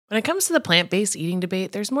When it comes to the plant-based eating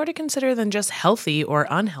debate, there's more to consider than just healthy or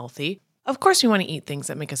unhealthy. Of course, we want to eat things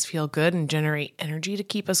that make us feel good and generate energy to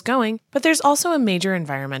keep us going, but there's also a major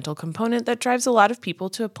environmental component that drives a lot of people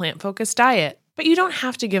to a plant-focused diet. But you don't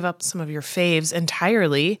have to give up some of your faves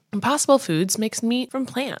entirely. Impossible Foods makes meat from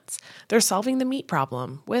plants. They're solving the meat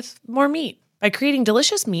problem with more meat. By creating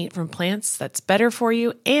delicious meat from plants that's better for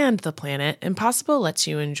you and the planet, Impossible lets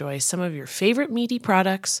you enjoy some of your favorite meaty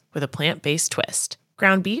products with a plant-based twist.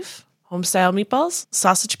 Ground beef, home-style meatballs,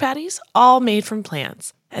 sausage patties, all made from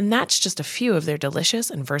plants. And that's just a few of their delicious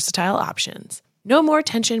and versatile options. No more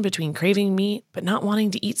tension between craving meat but not wanting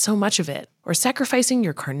to eat so much of it, or sacrificing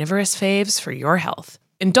your carnivorous faves for your health.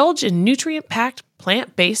 Indulge in nutrient-packed,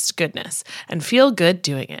 plant-based goodness and feel good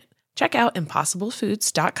doing it. Check out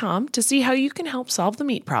impossiblefoods.com to see how you can help solve the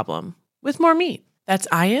meat problem with more meat. That's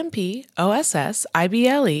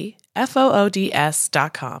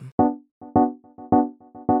IMPOSSIBLEFOODS.com.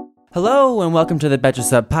 Hello and welcome to the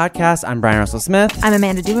Betches Up Podcast. I'm Brian Russell Smith. I'm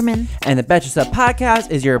Amanda Duberman. And the Betches Up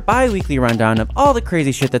Podcast is your bi-weekly rundown of all the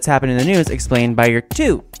crazy shit that's happened in the news explained by your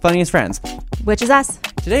two funniest friends. Which is us.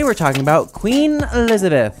 Today we're talking about Queen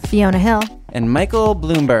Elizabeth, Fiona Hill, and Michael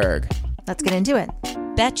Bloomberg. Let's get into it.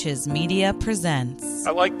 Betches Media presents.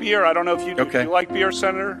 I like beer. I don't know if you do. Okay. You like beer,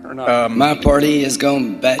 Senator, or not? My party is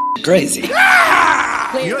going bat crazy.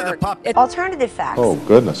 You're the pup. Alternative facts. Oh,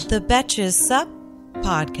 goodness. The Betches Sup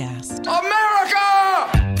Podcast. America!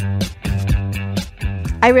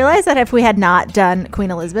 I realized that if we had not done Queen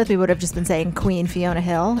Elizabeth, we would have just been saying Queen Fiona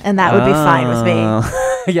Hill, and that would be fine with me.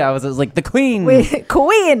 Yeah, it was like the Queen.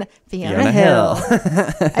 Queen Fiona Hill.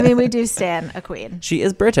 Hill. I mean, we do stan a queen. She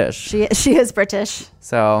is British. She is British.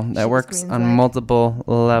 So that works on multiple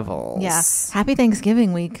levels. Yeah. Happy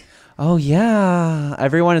Thanksgiving week. Oh, yeah.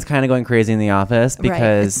 Everyone is kind of going crazy in the office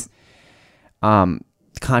because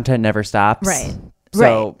content never stops. Right.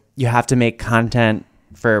 So you have to make content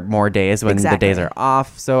for more days when the days are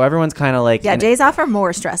off. So everyone's kind of like... Yeah, days off are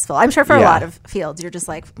more stressful. I'm sure for a lot of fields, you're just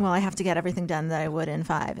like, well, I have to get everything done that I would in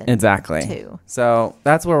 5 and exactly 2. So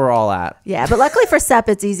that's where we're all at. Yeah, but luckily for SEP,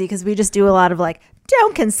 it's easy because we just do a lot of like,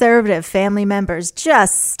 don't conservative family members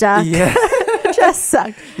just stuck. Yeah. Just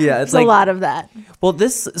suck. Yeah, it's like a lot of that. Well,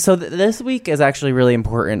 this week is actually really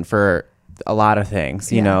important for a lot of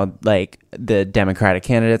things, you know, like the Democratic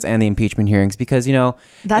candidates and the impeachment hearings, because, you know,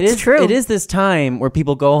 that's true. It is this time where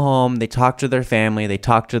people go home, they talk to their family, they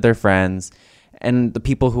talk to their friends, and the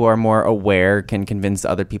people who are more aware can convince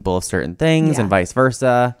other people of certain things and vice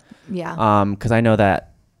versa. Yeah. Because I know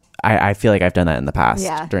that I feel like I've done that in the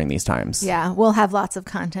past during these times. Yeah. We'll have lots of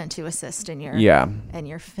content to assist in your and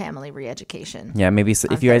your family re-education. Yeah. Maybe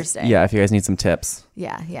if you guys need some tips.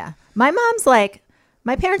 Yeah. Yeah. My mom's like,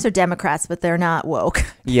 my parents are Democrats, but they're not woke.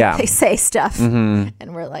 Yeah. They say stuff. Mm-hmm.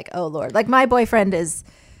 And we're like, oh, Lord. Like, my boyfriend is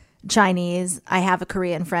Chinese. I have a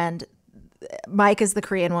Korean friend. Mike is the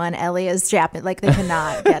Korean one. Ellie is Japanese. Like, they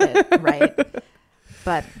cannot get it right.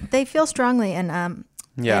 But they feel strongly in a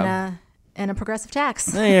progressive tax.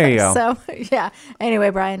 There you go. So, yeah. Anyway,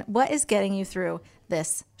 Brian, what is getting you through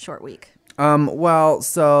this short week? Well,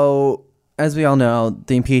 so as we all know,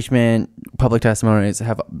 the impeachment public testimonies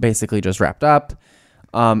have basically just wrapped up.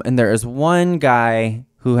 And there is one guy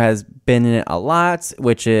who has been in it a lot,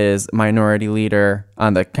 which is minority leader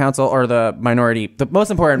on the council, or the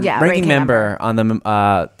most important ranking member on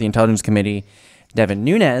the Intelligence Committee, Devin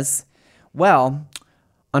Nunes. Well,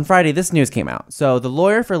 on Friday, this news came out. So the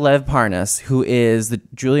lawyer for Lev Parnas, who is the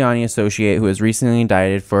Giuliani associate who was recently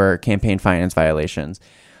indicted for campaign finance violations,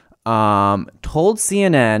 told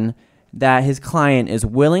CNN that his client is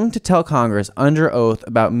willing to tell Congress under oath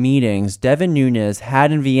about meetings Devin Nunes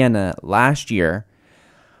had in Vienna last year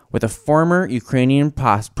with a former Ukrainian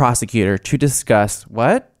prosecutor to discuss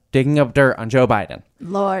digging up dirt on Joe Biden.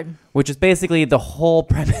 Lord. Which is basically the whole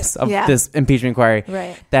premise of this impeachment inquiry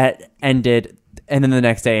that ended. And then the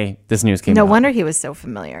next day, this news came out. No wonder he was so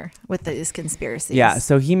familiar with these conspiracies. Yeah,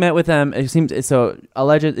 so he met with them. It seems these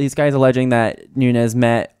guys alleging that Nunes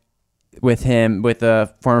met with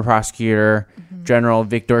the former prosecutor, General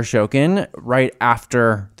Viktor Shokin, right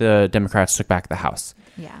after the Democrats took back the House.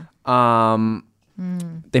 Yeah.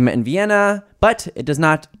 They met in Vienna, but it does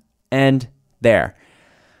not end there.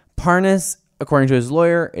 Parnas, according to his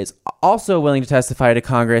lawyer, is also willing to testify to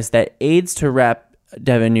Congress that aides to Rep.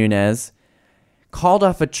 Devin Nunes called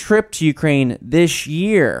off a trip to Ukraine this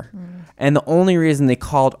year. And the only reason they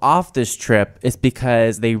called off this trip is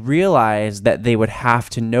because they realized that they would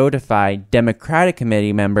have to notify Democratic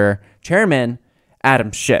Committee Chairman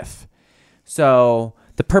Adam Schiff. So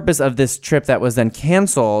the purpose of this trip that was then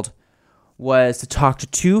canceled was to talk to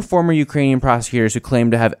 2 former Ukrainian prosecutors who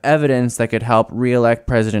claimed to have evidence that could help re-elect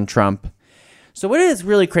President Trump. So what is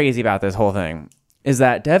really crazy about this whole thing is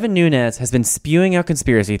that Devin Nunes has been spewing out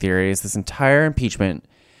conspiracy theories this entire impeachment,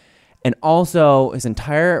 and also his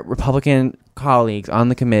entire Republican colleagues on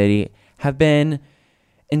the committee have been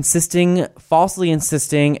falsely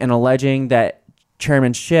insisting and alleging that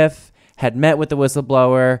Chairman Schiff had met with the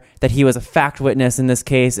whistleblower, that he was a fact witness in this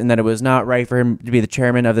case, and that it was not right for him to be the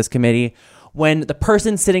chairman of this committee, when the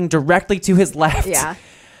person sitting directly to his left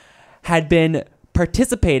had been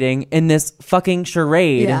participating in this fucking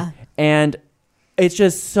charade. Yeah. And it's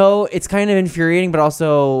just it's kind of infuriating, but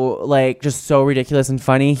also like just so ridiculous and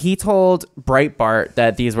funny. He told Breitbart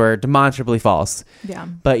that these were demonstrably false. Yeah.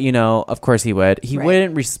 But, of course he would. He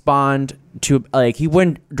wouldn't respond to, he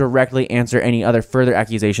wouldn't directly answer any other further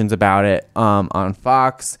accusations about it on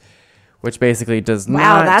Fox, which basically does not.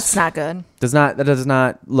 Wow, that's not good. That does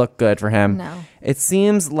not look good for him. No. It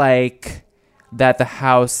seems like that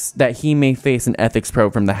that he may face an ethics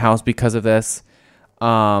probe from the House because of this.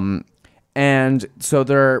 And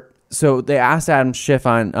so they asked Adam Schiff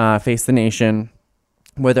on Face the Nation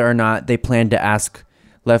whether or not they plan to ask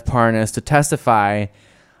Lev Parnas to testify.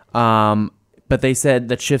 But they said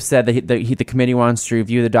that Schiff said that the committee wants to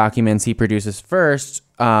review the documents he produces first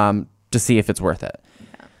to see if it's worth it.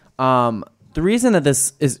 Yeah. The reason that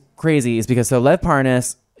this is crazy is because Lev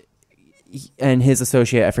Parnas and his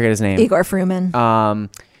associate, I forget his name, Igor Fruman.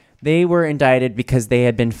 They were indicted because they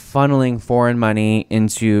had been funneling foreign money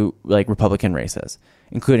into Republican races,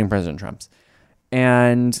 including President Trump's.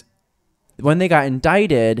 And when they got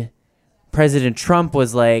indicted, President Trump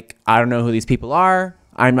was like, I don't know who these people are.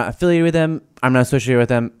 I'm not affiliated with them. I'm not associated with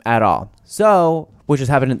them at all. So, this has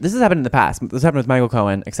happened in the past. This happened with Michael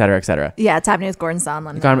Cohen, et cetera, et cetera. Yeah, it's happening with Gordon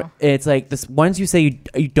Sondland. It's like this. Once you say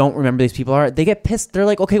you don't remember these people they get pissed. They're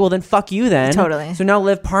like, okay, well then fuck you then. Totally. So now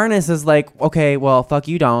Liv Parnas is like, okay, well fuck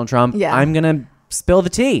you, Donald Trump. Yeah. I'm gonna spill the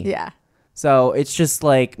tea. Yeah. So it's just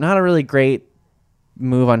not a really great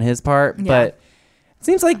move on his part, but it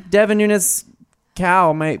seems like Devin Nunes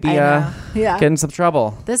cow might be getting some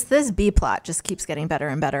trouble. This B plot just keeps getting better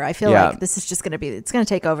and better. I feel like this is just it's going to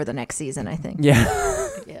take over the next season, I think. Yeah.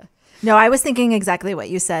 Yeah. No, I was thinking exactly what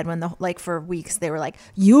you said when for weeks they were like,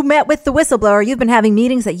 you met with the whistleblower. You've been having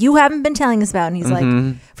meetings that you haven't been telling us about. And he's like,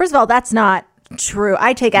 first of all, that's not true.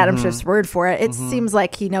 I take Adam Schiff's word for it. It seems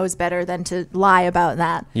like he knows better than to lie about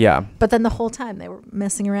that. Yeah. But then the whole time they were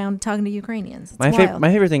messing around talking to Ukrainians. My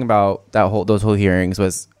favorite thing about those whole hearings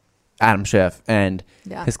was Adam Schiff, and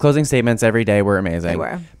his closing statements every day were amazing. They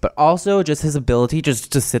were. But also just his ability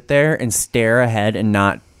just to sit there and stare ahead and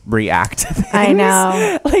not react to things. I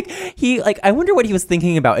know. I wonder what he was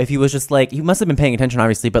thinking about. If he was just he must have been paying attention,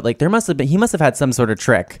 obviously, but he must have had some sort of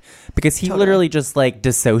trick, because he literally just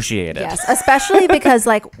dissociated. Yes, especially because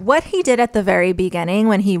what he did at the very beginning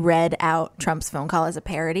when he read out Trump's phone call as a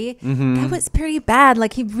parody, that was pretty bad.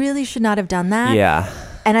 He really should not have done that. Yeah.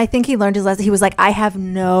 And I think he learned his lesson. He was like, I have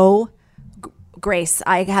no grace.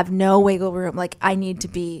 I have no wiggle room. I need to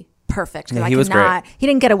be perfect. Yeah, he was great. He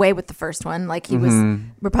didn't get away with the first one. He was,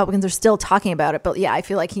 Republicans are still talking about it. But yeah, I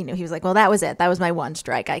feel like he knew. He was like, well, that was it. That was my one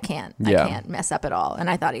strike. I can't mess up at all. And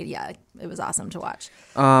I thought, it was awesome to watch.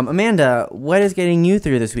 Amanda, what is getting you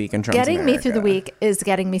through this week in Trump's America? Me through the week is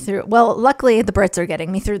getting me through. Well, luckily the Brits are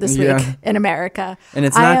getting me through this week in America. And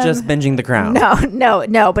it's not just binging The Crown.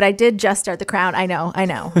 No. But I did just start The Crown. I know.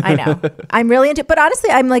 I'm really into it. But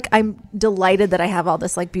honestly, I'm delighted that I have all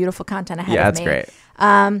this beautiful content ahead of me. Yeah, that's great.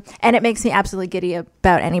 And it makes me absolutely giddy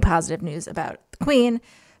about any positive news about the Queen,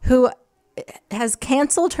 who has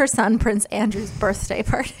canceled her son Prince Andrew's birthday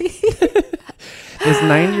party. This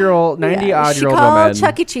 90-odd-year-old woman. She called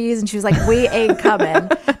Chuck E. Cheese and she was like, we ain't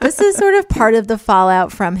coming. This is sort of part of the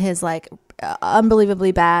fallout from his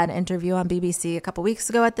unbelievably bad interview on BBC a couple weeks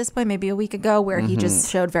ago at this point, maybe a week ago, where he just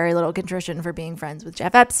showed very little contrition for being friends with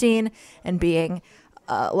Jeff Epstein and being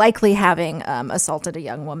likely having assaulted a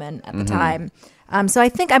young woman at the time. So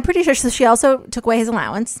I'm pretty sure she also took away his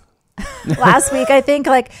allowance last week, I think,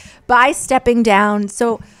 by stepping down.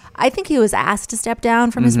 So I think he was asked to step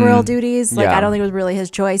down from his royal duties. I don't think it was really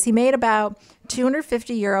his choice. He made about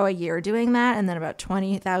 €250 a year doing that, and then about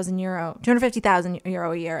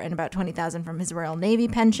 €250,000 a year, and about 20,000 from his Royal Navy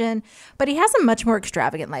pension. But he has a much more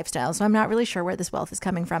extravagant lifestyle, so I'm not really sure where this wealth is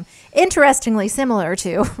coming from. Interestingly, similar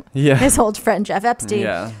to his old friend Jeff Epstein.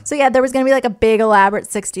 Yeah. So there was going to be a big elaborate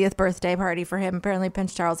 60th birthday party for him. Apparently,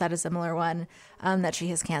 Prince Charles had a similar one that she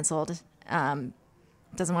has canceled.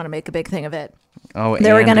 doesn't want to make a big thing of it. Oh,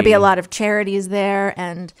 there were going to be a Andy. lot of charities there,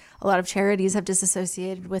 and a lot of charities have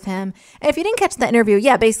disassociated with him. And if you didn't catch the interview,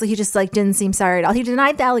 yeah, basically he just like didn't seem sorry at all. He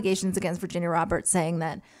denied the allegations against Virginia Roberts, saying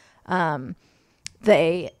that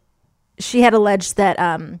she had alleged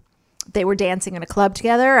that they were dancing in a club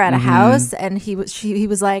together at a house, and he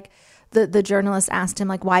was like, the journalist asked him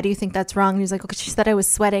like, why do you think that's wrong? And he was like, well, 'cause she said I was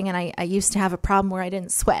sweating, and I used to have a problem where I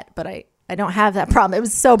didn't sweat, but I don't have that problem. It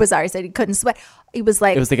was so bizarre. He said he couldn't sweat. He was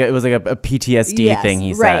like, it was like a PTSD thing.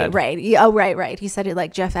 He said, right. Right. He said it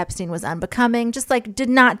like Jeff Epstein was unbecoming. Just like did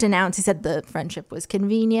not denounce. He said the friendship was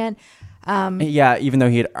convenient. Yeah, even though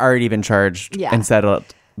he had already been charged and settled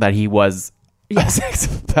that he was a sex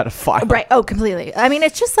pedophile. Right. Oh, completely. I mean,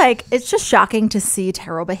 it's just shocking to see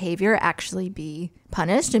terrible behavior actually be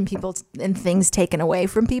punished and things taken away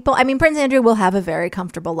from people. I mean, Prince Andrew will have a very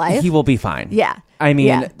comfortable life. He will be fine. Yeah. I mean,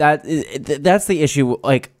 Yeah. that's the issue.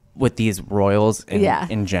 Like with these royals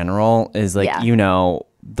in general is like,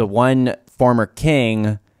 the one former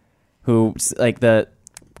king who like the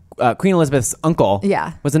Queen Elizabeth's uncle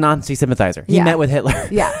was a Nazi sympathizer. He met with Hitler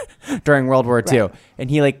during World War II. And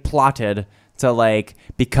he like plotted to like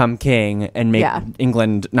become king and make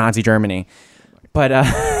England Nazi Germany. But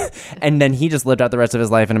and then he just lived out the rest of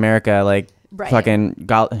his life in America, like fucking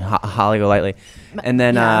Holly Golightly. And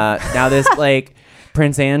then now this like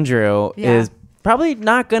Prince Andrew is probably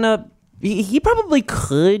not gonna. He probably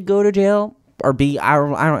could go to jail or be.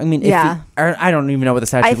 I mean, I don't even know what the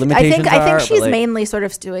statute of limitations are. I think she's like, mainly sort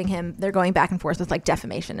of suing him. They're going back and forth with like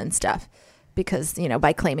defamation and stuff because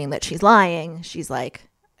by claiming that she's lying, she's like,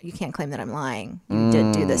 you can't claim that I'm lying. You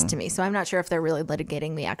did do this to me. So I'm not sure if they're really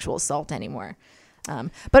litigating the actual assault anymore.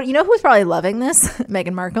 But you know who's probably loving this?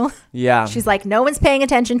 Meghan Markle. Yeah. She's like, no one's paying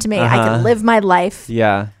attention to me. I can live my life.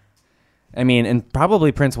 Yeah. I mean, and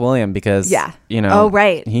probably Prince William because, he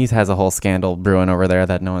has a whole scandal brewing over there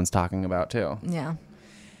that no one's talking about too. Yeah.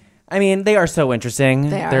 I mean, they are so interesting.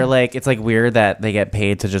 They're like, it's like weird that they get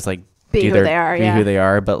paid to just like be who they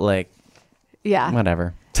are, but like,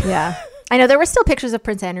 whatever. Yeah. I know there were still pictures of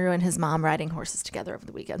Prince Andrew and his mom riding horses together over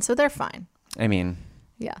the weekend, so they're fine. I mean,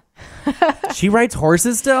 yeah. She rides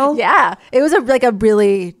horses still? Yeah. It was a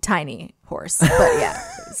really tiny horse, but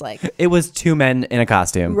it's like it was two men in a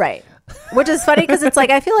costume. Right. Which is funny because it's like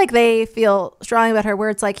I feel like they feel strongly about her where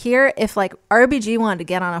it's like here, if like RBG wanted to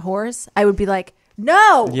get on a horse, I would be like,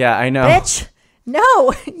 no. Yeah, I know. Bitch.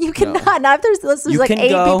 No, you cannot. No. Not if there's like 8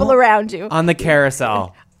 people around you. On the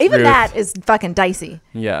carousel. Even that is fucking dicey.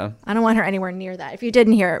 Yeah. I don't want her anywhere near that. If you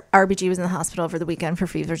didn't hear, RBG was in the hospital over the weekend for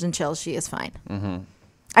fevers and chills. She is fine. Mm-hmm.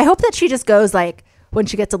 I hope that she just goes like when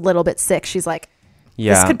she gets a little bit sick, she's like,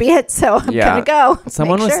 this could be it. So I'm going to go.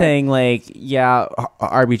 Someone was saying like,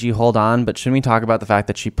 RBG, hold on. But shouldn't we talk about the fact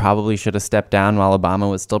that she probably should have stepped down while Obama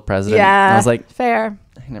was still president? Yeah. And I was like, fair.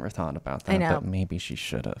 I never thought about that. I know. But maybe she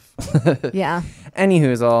should have. Yeah.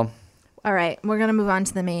 Anywho's all right. We're going to move on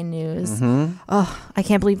to the main news. Mm-hmm. Oh, I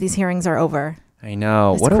can't believe these hearings are over. I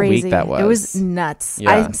know. It's what crazy. A week that was. It was nuts.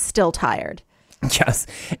 Yeah. I'm still tired. Yes.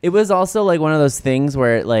 It was also like one of those things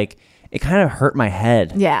where it kind of hurt my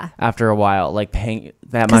head. Yeah. After a while, like paying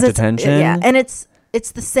that much attention. Yeah. And it's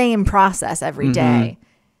the same process every day.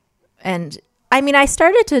 And I mean, I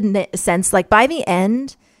started to sense like by the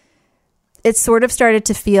end, it sort of started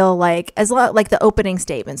to feel like like the opening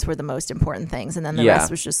statements were the most important things. And then the rest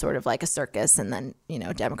was just sort of like a circus. And then,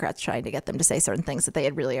 Democrats trying to get them to say certain things that they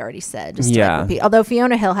had really already said. Just to, like, repeat. Although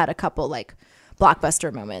Fiona Hill had a couple like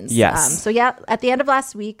blockbuster moments. Yes. At the end of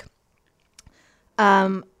last week,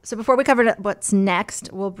 so before we cover what's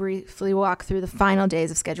next, we'll briefly walk through the final days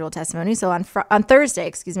of scheduled testimony. So on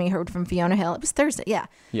Thursday, heard from Fiona Hill. It was Thursday, yeah.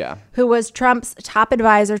 Yeah. Who was Trump's top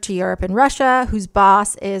advisor to Europe and Russia, whose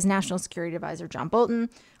boss is National Security Advisor John Bolton.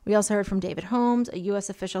 We also heard from David Holmes, a U.S.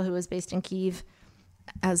 official who was based in Kyiv,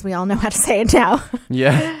 as we all know how to say it now.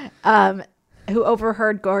 Yeah. Who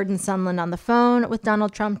overheard Gordon Sondland on the phone with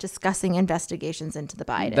Donald Trump discussing investigations into the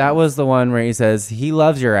Biden. That was the one where he says he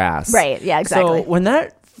loves your ass. Right. Yeah, exactly. So when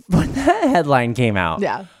that headline came out,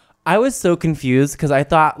 I was so confused because I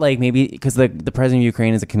thought like maybe because the president of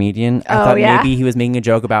Ukraine is a comedian, I thought maybe he was making a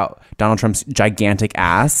joke about Donald Trump's gigantic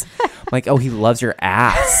ass. Like, oh, he loves your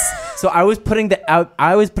ass. So I was putting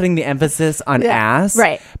the emphasis on ass,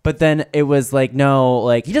 right? But then it was like, no,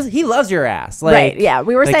 like he loves your ass, like, right? Yeah,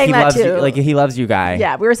 we were like saying that too. You, like he loves you, guy.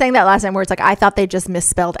 Yeah, we were saying that last time where it's like I thought they just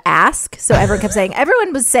misspelled ask, so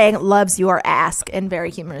everyone was saying loves your ass in very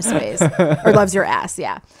humorous ways or loves your ass.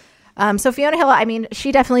 Yeah. So Fiona Hill, I mean,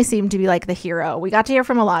 she definitely seemed to be like the hero. We got to hear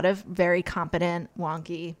from a lot of very competent,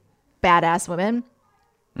 wonky, badass women,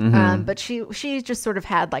 but she just sort of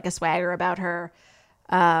had like a swagger about her.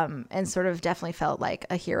 and sort of definitely felt like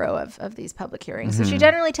a hero of these public hearings. So she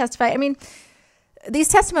generally testified. I mean, these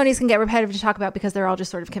testimonies can get repetitive to talk about because they're all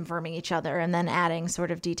just sort of confirming each other and then adding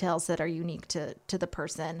sort of details that are unique to the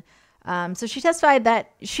person. So she testified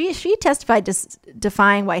that she testified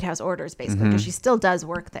defying White House orders, basically, because she still does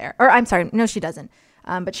work there. Or I'm sorry, no, she doesn't.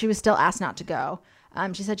 But she was still asked not to go.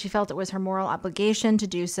 She said she felt it was her moral obligation to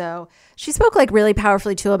do so. She spoke like really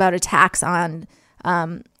powerfully too about attacks on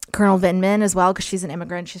Colonel Vindman as well, because she's an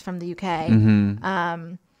immigrant. She's from the UK.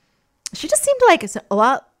 She just seemed like a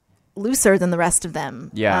lot looser than the rest of them.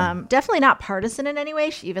 Yeah. Definitely not partisan in any way.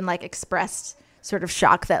 She even like expressed sort of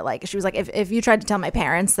shock that like she was like, if you tried to tell my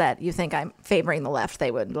parents that you think I'm favoring the left,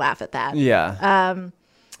 they would laugh at that. Yeah.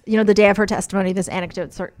 The day of her testimony, this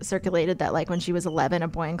anecdote circulated that like when she was 11, a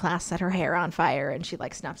boy in class set her hair on fire and she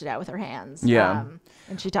like snuffed it out with her hands. Yeah.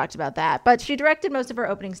 And she talked about that. But she directed most of her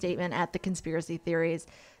opening statement at the conspiracy theories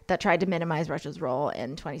that tried to minimize Russia's role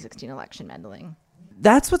in 2016 election meddling.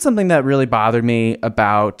 That's what's something that really bothered me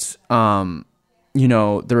about, the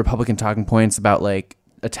Republican talking points about like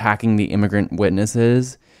attacking the immigrant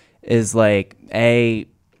witnesses is like,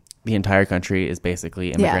 the entire country is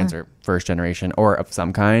basically immigrants or first generation or of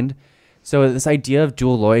some kind. So this idea of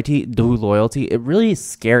dual loyalty, it really is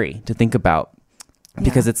scary to think about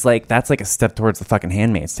because it's like, that's like a step towards the fucking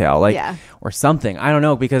Handmaid's Tale, or something. I don't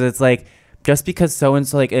know, because it's like, just because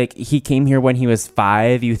so-and-so, like he came here when he was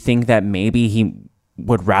 5, you think that maybe he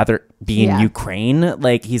would rather be in Ukraine,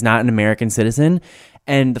 like he's not an American citizen.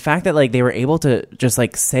 And the fact that like they were able to just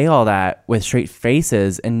like say all that with straight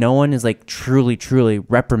faces and no one is like truly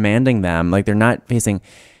reprimanding them, like they're not facing,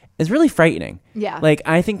 is really frightening. Yeah. Like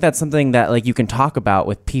I think that's something that like you can talk about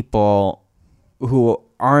with people who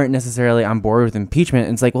aren't necessarily on board with impeachment.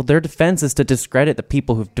 And it's like, well, their defense is to discredit the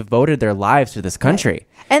people who've devoted their lives to this country.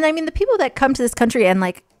 Right. And I mean, the people that come to this country and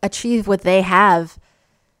like achieve what they have,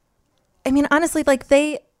 I mean, honestly, like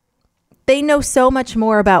they know so much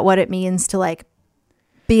more about what it means to like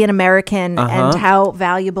be an American and how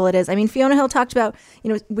valuable it is. I mean, Fiona Hill talked about,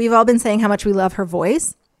 we've all been saying how much we love her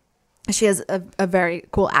voice. She has a very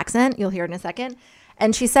cool accent. You'll hear it in a second.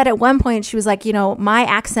 And she said at one point, she was like, my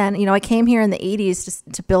accent, I came here in the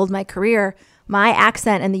 80s to build my career. My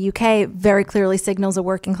accent in the UK very clearly signals a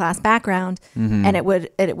working class background, and it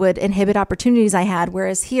would inhibit opportunities I had.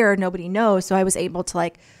 Whereas here, nobody knows. So I was able to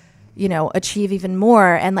like, achieve even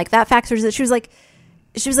more. And like that factors that she was like,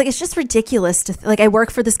 it's just ridiculous to like, I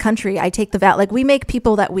work for this country. I take the vow. Like we make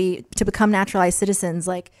people to become naturalized citizens,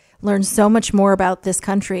 like learn so much more about this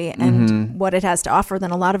country and what it has to offer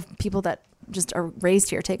than a lot of people that just are raised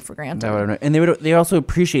here take for granted. And they also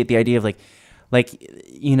appreciate the idea of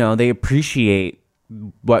they appreciate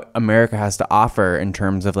what America has to offer in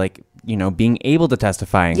terms of like, being able to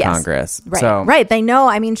testify in Congress. Right. So, right. They know,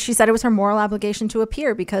 I mean, she said it was her moral obligation to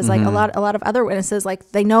appear because like a lot of other witnesses,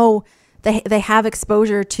 like they know they have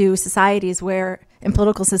exposure to societies in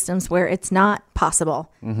political systems where it's not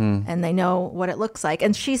possible, and they know what it looks like.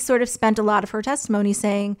 And she sort of spent a lot of her testimony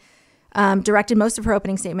saying, directed most of her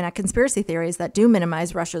opening statement at conspiracy theories that do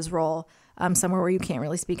minimize Russia's role somewhere where you can't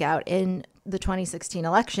really speak out in the 2016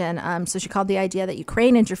 election. So she called the idea that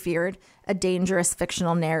Ukraine interfered a dangerous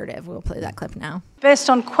fictional narrative. We'll play that clip now. Based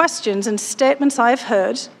on questions and statements I've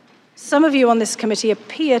heard, some of you on this committee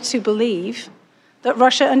appear to believe that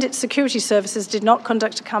Russia and its security services did not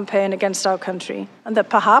conduct a campaign against our country, and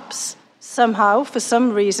that perhaps, somehow, for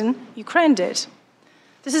some reason, Ukraine did.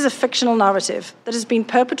 This is a fictional narrative that has been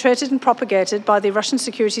perpetrated and propagated by the Russian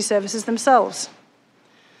security services themselves.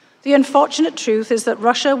 The unfortunate truth is that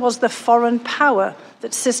Russia was the foreign power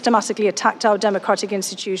that systematically attacked our democratic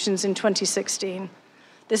institutions in 2016.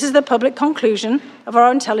 This is the public conclusion of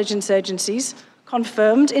our intelligence agencies,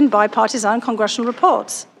 confirmed in bipartisan congressional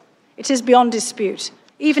reports. It is beyond dispute,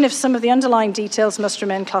 even if some of the underlying details must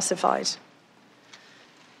remain classified.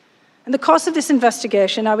 In the course of this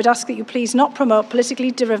investigation, I would ask that you please not promote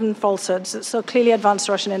politically driven falsehoods that so clearly advance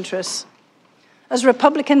Russian interests. As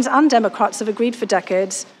Republicans and Democrats have agreed for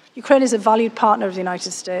decades, Ukraine is a valued partner of the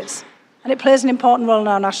United States, and it plays an important role in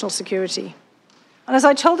our national security. And as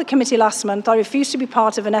I told the committee last month, I refuse to be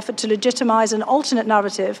part of an effort to legitimize an alternate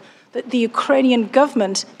narrative that the Ukrainian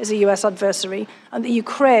government is a US adversary and that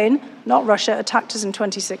Ukraine, not Russia, attacked us in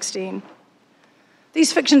 2016.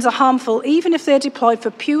 These fictions are harmful even if they're deployed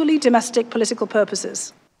for purely domestic political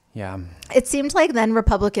purposes. Yeah. It seemed like then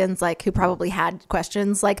Republicans who probably had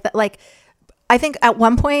questions like that, I think at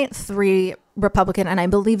one point 3 Republican, and I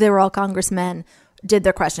believe they were all congressmen, did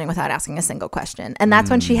their questioning without asking a single question. And that's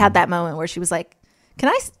when she had that moment where she was like, can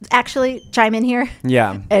I actually chime in here?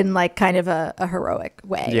 Yeah. In kind of a heroic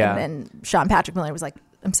way. Yeah. And Sean Patrick Miller was like,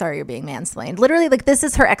 I'm sorry, you're being mansplained. Literally, like, this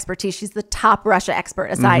is her expertise. She's the top Russia expert,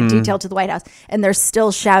 aside detailed to the White House. And they're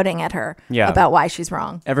still shouting at her about why she's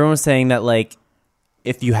wrong. Everyone was saying that, like,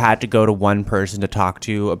 if you had to go to one person to talk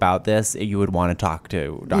to about this, you would want to talk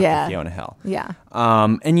to Dr. Fiona Hill. Yeah.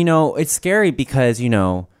 And, you know, it's scary because, you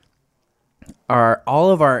know,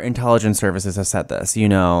 all of our intelligence services have said this, you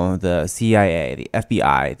know, the CIA, the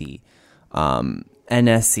FBI, the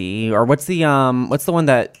NSC, or what's the one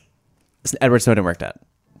that Edward Snowden worked at?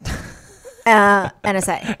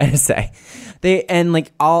 NSA. NSA. They, and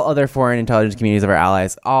like all other foreign intelligence communities of our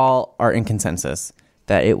allies, all are in consensus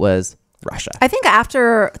that it was Russia. I think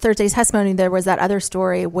after Thursday's testimony, there was that other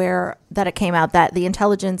story that it came out that the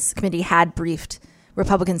Intelligence Committee had briefed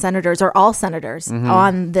Republican senators, or all senators,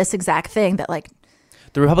 on this exact thing, that like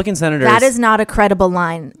the Republican senators, that is not a credible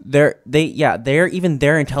line. Their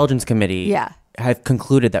Intelligence Committee have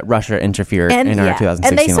concluded that Russia interfered in our 2016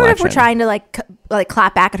 and they sort election. of were trying to like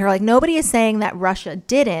clap back at her, like, nobody is saying that Russia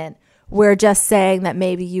didn't. We're just saying that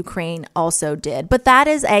maybe Ukraine also did. But that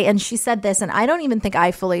is and she said this, and I don't even think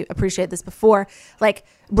I fully appreciate this before. Like,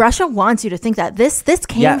 Russia wants you to think that this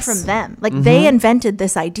came from them. Like, they invented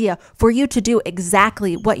this idea for you to do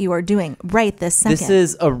exactly what you are doing right this second.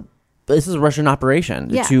 This is a Russian operation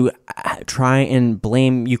to try and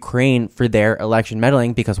blame Ukraine for their election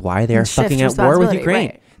meddling, because why? They're fucking at war with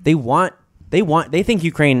Ukraine. Right. They think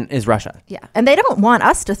Ukraine is Russia. Yeah. And they don't want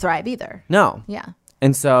us to thrive either. No. Yeah.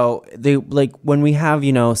 And so they, like, when we have,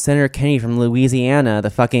 you know, Senator Kennedy from Louisiana, the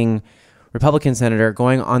fucking Republican senator,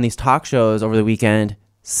 going on these talk shows over the weekend,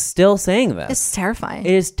 still saying this. It's terrifying.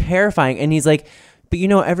 It is terrifying. And he's like, but you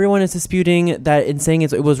know, everyone is disputing that and saying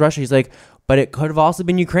it was Russia. He's like, but it could have also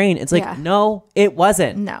been Ukraine. It's like, no, it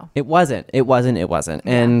wasn't. No. It wasn't. Yeah.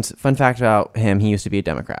 And fun fact about him, he used to be a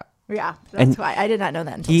Democrat. Yeah, that's why I did not know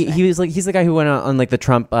that until he was like, he's the guy who went on like the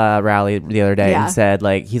Trump rally the other day and said,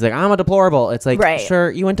 like, he's like, I'm a deplorable. It's like, sure,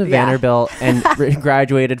 you went to Vanderbilt and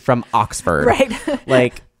graduated from Oxford. Right.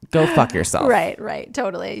 Like, go fuck yourself. Right.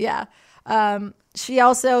 Totally. Yeah.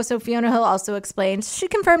 So Fiona Hill also explained, she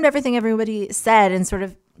confirmed everything everybody said and sort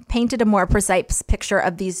of painted a more precise picture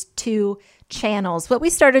of these two channels. What we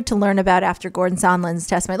started to learn about after Gordon Sondland's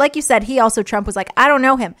testimony, like you said, Trump was like, I don't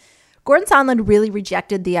know him. Gordon Sondland really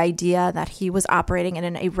rejected the idea that he was operating in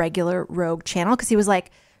an irregular rogue channel, because he was like,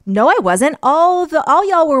 no, I wasn't. All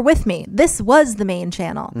y'all were with me. This was the main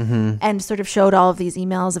channel. And sort of showed all of these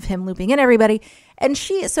emails of him looping in everybody. And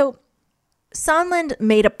Sondland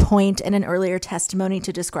made a point in an earlier testimony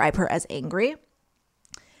to describe her as angry.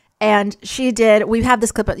 And she did. We have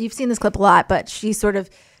this clip. You've seen this clip a lot, but she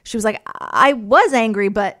was like, I was angry,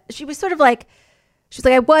 but she was sort of like, she's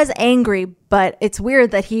like, I was angry, but it's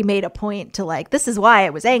weird that he made a point to like, this is why I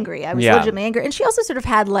was angry. I was legitimately angry. And she also sort of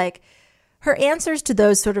had like her answers to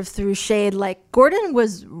those sort of threw shade. Like, Gordon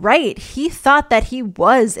was right. He thought that he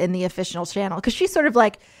was in the official channel, because she's sort of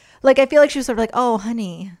like I feel like she was sort of like, oh,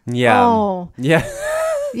 honey. Yeah. Oh. Yeah.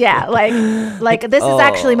 Yeah. Like this is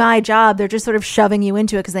actually my job. They're just sort of shoving you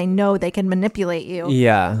into it because they know they can manipulate you.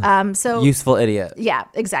 Yeah. So useful idiot. Yeah,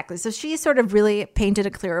 exactly. So she sort of really painted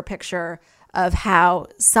a clearer picture of how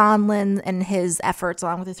Sondland and his efforts,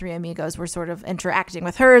 along with the three amigos, were sort of interacting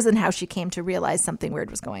with hers, and how she came to realize something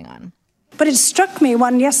weird was going on. But it struck me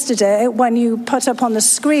yesterday when you put up on the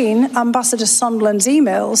screen Ambassador Sondland's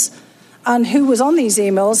emails and who was on these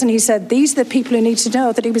emails, and he said, these are the people who need to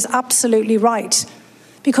know, that he was absolutely right,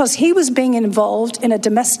 because he was being involved in a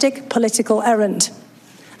domestic political errand.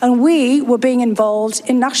 And we were being involved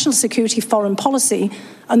in national security foreign policy,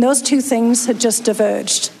 and those two things had just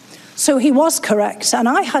diverged. So he was correct, and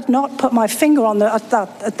I had not put my finger on that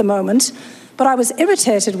at the moment, but I was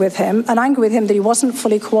irritated with him and angry with him that he wasn't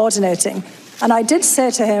fully coordinating. And I did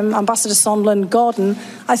say to him, Ambassador Sondland, Gordon,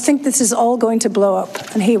 I think this is all going to blow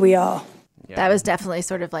up, and here we are. Yeah. That was definitely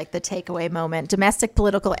sort of like the takeaway moment. Domestic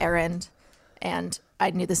political errand, and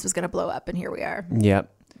I knew this was going to blow up, and here we are.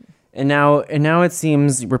 Yep. And now it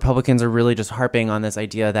seems Republicans are really just harping on this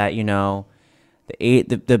idea that, you know,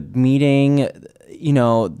 the meeting, you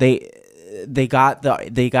know, they got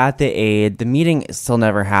the aid. The meeting still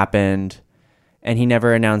never happened, and he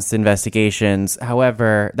never announced investigations.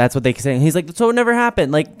 However, that's what they say. He's like, so it never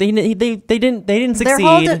happened. Like they didn't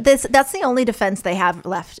succeed. That's the only defense they have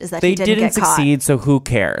left, is that he didn't get caught. Succeed. So who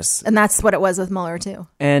cares? And that's what it was with Mueller too.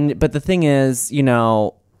 But the thing is, you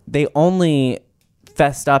know, they only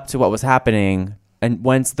fessed up to what was happening, and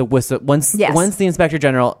once the Inspector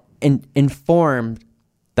General informed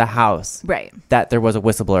the House that there was a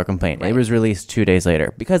whistleblower complaint. It was released 2 days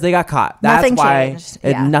later because they got caught. That's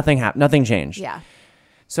nothing happened. Nothing changed. Yeah.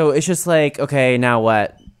 So it's just like, okay, now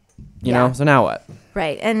what? You know? So now what?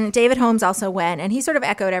 Right. And David Holmes also went, and he sort of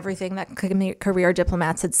echoed everything that career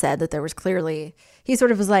diplomats had said, that there was clearly, he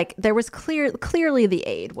sort of was like, there was clearly the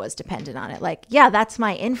aid was dependent on it. Like, yeah, that's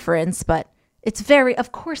my inference, but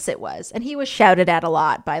of course it was. And he was shouted at a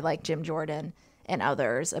lot by like Jim Jordan and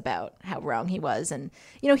others about how wrong he was. And,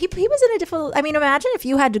 he was in a difficult, I mean, imagine if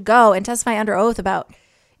you had to go and testify under oath about,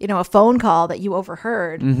 a phone call that you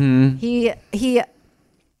overheard. Mm-hmm. He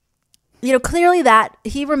clearly that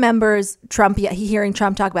he remembers Trump, hearing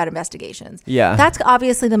Trump talk about investigations. Yeah. That's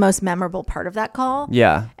obviously the most memorable part of that call.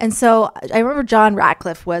 Yeah. And so I remember John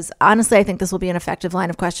Ratcliffe was, honestly, I think this will be an effective line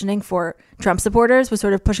of questioning for Trump supporters, was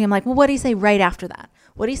sort of pushing him like, well, what do you say right after that?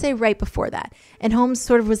 What do you say right before that? And Holmes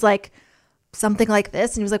sort of was like, something like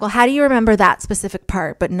this. And he was like, well, how do you remember that specific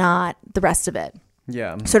part, but not the rest of it?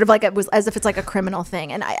 Yeah. Sort of like it was as if it's like a criminal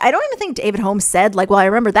thing. And I don't even think David Holmes said like, well, I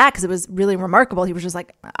remember that because it was really remarkable. He was just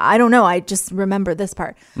like, I don't know. I just remember this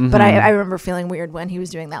part. Mm-hmm. But I remember feeling weird when he was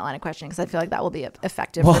doing that line of questioning, because I feel like that will be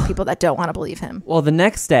effective for people that don't want to believe him. Well, the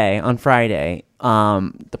next day on Friday,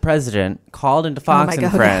 the president called into Fox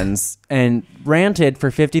and Friends and ranted for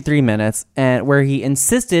 53 minutes, and where he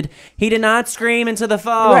insisted he did not scream into the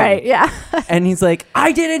phone. Right. Yeah. And he's like,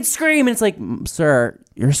 I didn't scream. And it's like, sir,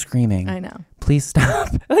 you're screaming. I know. Please stop.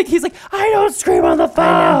 Like, he's like, I don't scream on the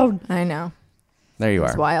phone. I know. There you are.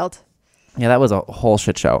 It's wild. Yeah, that was a whole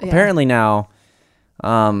shit show. Yeah. Apparently now,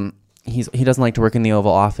 he doesn't like to work in the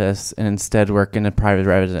Oval Office and instead work in a private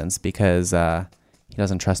residence because he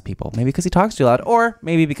doesn't trust people. Maybe because he talks too loud, or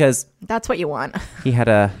maybe because that's what you want. He had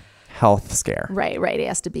a health scare. Right. He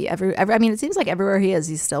has to be every. I mean, it seems like everywhere he is,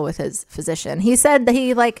 he's still with his physician. He said that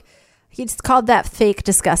he just called that fake,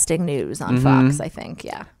 disgusting news on Fox, I think.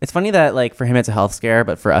 Yeah. It's funny that, like, for him, it's a health scare,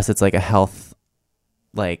 but for us, it's like a health,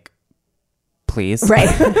 like, please. Right.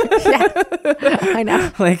 Yeah. I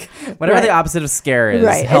know. Like, whatever the opposite of scare is.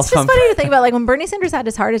 Right. Health it's just funny to think about, like, when Bernie Sanders had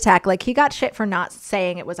his heart attack, like, he got shit for not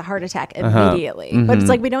saying it was a heart attack immediately. But it's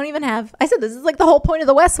like, we don't even have, I said, this is like the whole point of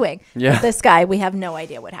the West Wing. Yeah. This guy, we have no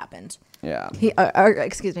idea what happened. Yeah.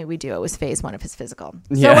 Excuse me, we do. It was phase 1 of his physical.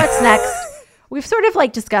 So what's next? We've sort of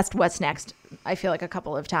like discussed what's next, I feel like, a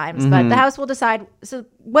couple of times, but the House will decide. So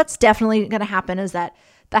what's definitely going to happen is that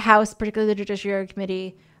the House, particularly the Judiciary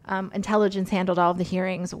Committee, Intelligence handled all of the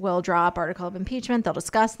hearings, will draw up article of impeachment. They'll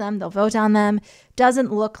discuss them. They'll vote on them. Doesn't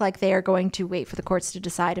look like they are going to wait for the courts to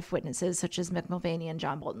decide if witnesses such as Mick Mulvaney and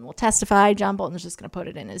John Bolton will testify. John Bolton is just going to put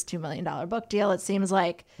it in his $2 million book deal, it seems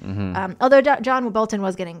like. Although John Bolton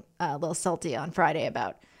was getting a little salty on Friday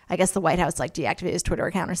about, I guess, the White House deactivated his Twitter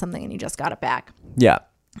account or something, and he just got it back. Yeah.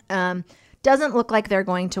 Doesn't look like they're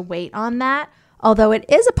going to wait on that, although it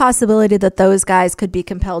is a possibility that those guys could be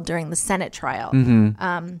compelled during the Senate trial.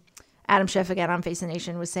 Adam Schiff, again, on Face the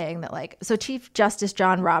Nation, was saying that, so Chief Justice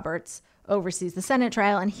John Roberts oversees the Senate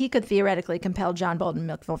trial, and he could theoretically compel John Bolton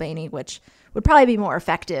and Mick Mulvaney, which would probably be more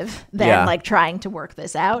effective than trying to work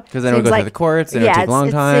this out. Because then it would go through the courts, and it would take a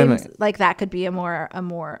long time. Seems like that could be a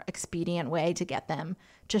more expedient way to get them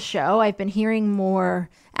to show. I've been hearing more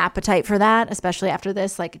appetite for that, especially after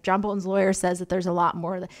this. Like, John Bolton's lawyer says that there's a lot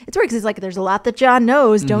more. It's weird because he's like, there's a lot that John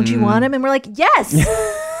knows. Don't you want him? And we're like, yes.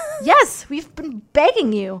 Yes, we've been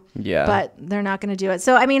begging you. Yeah. But they're not going to do it.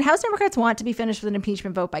 So, I mean, House Democrats want to be finished with an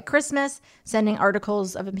impeachment vote by Christmas, sending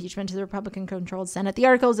articles of impeachment to the Republican-controlled Senate. The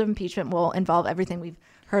articles of impeachment will involve everything we've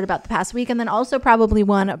heard about the past week, and then also probably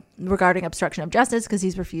one regarding obstruction of justice, because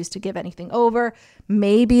he's refused to give anything over.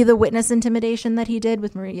 Maybe the witness intimidation that he did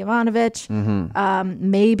with Marie Yovanovitch.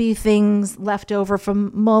 Maybe things left over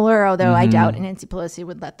from Mueller, although I doubt Nancy Pelosi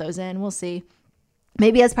would let those in. We'll see.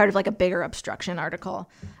 Maybe as part of a bigger obstruction article.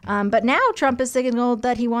 But now Trump has signaled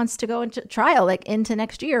that he wants to go into trial into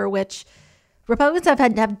next year, which Republicans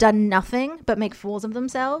have done nothing but make fools of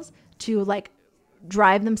themselves to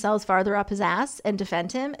drive themselves farther up his ass and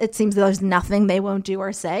defend him. It seems there's nothing they won't do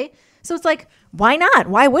or say. So it's like, why not?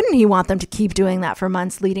 Why wouldn't he want them to keep doing that for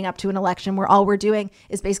months leading up to an election where all we're doing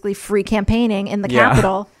is basically free campaigning in the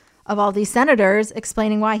Capitol of all these senators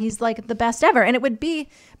explaining why he's the best ever? And it would be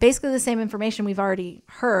basically the same information we've already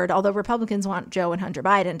heard, although Republicans want Joe and Hunter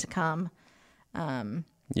Biden to come.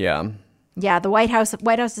 Yeah, the White House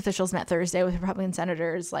officials met Thursday with Republican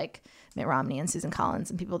senators like Mitt Romney and Susan Collins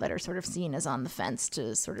and people that are sort of seen as on the fence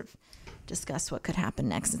to sort of discuss what could happen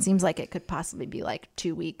next. It seems like it could possibly be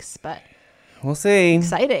 2 weeks, but we'll see.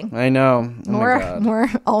 Exciting. I know. More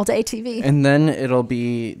all-day TV. And then it'll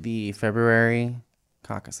be the February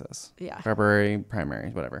caucuses. Yeah. February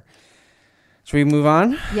primaries, whatever. Should we move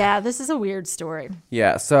on? Yeah, this is a weird story.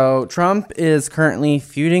 Yeah, so Trump is currently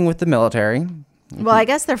feuding with the military. Well, I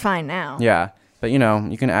guess they're fine now. Yeah, but you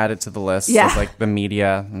can add it to the list of the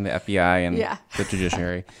media and the FBI and the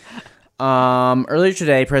judiciary. Earlier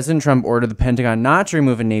today, President Trump ordered the Pentagon not to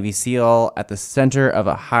remove a Navy SEAL at the center of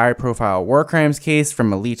a high-profile war crimes case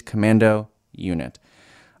from elite commando unit.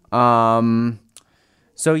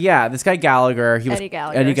 So yeah, this guy Gallagher, Eddie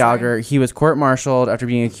Gallagher, he was court-martialed after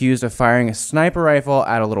being accused of firing a sniper rifle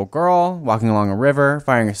at a little girl walking along a river,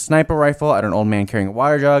 firing a sniper rifle at an old man carrying a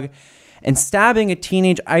water jug, and stabbing a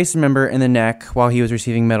teenage ICE member in the neck while he was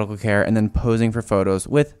receiving medical care, and then posing for photos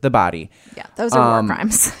with the body. Yeah, those are war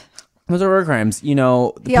crimes. Those are war crimes. You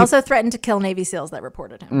know, he also threatened to kill Navy SEALs that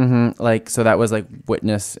reported him. So that was like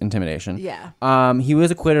witness intimidation. Yeah. He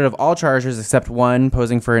was acquitted of all charges except one,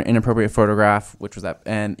 posing for an inappropriate photograph, which was that,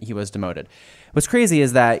 and he was demoted. What's crazy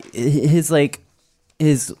is that his I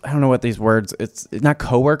don't know what these words. It's not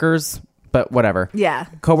coworkers, but whatever. Yeah.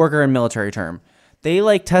 Coworker and military term. They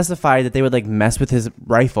like testified that they would like mess with his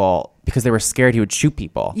rifle because they were scared he would shoot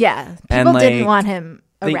people. Yeah. People didn't want him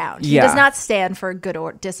around. He yeah. does not stand for good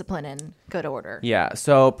discipline and good order. Yeah.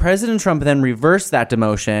 So President Trump then reversed that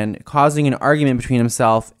demotion, causing an argument between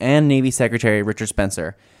himself and Navy Secretary Richard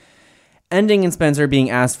Spencer, ending in Spencer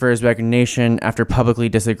being asked for his resignation after publicly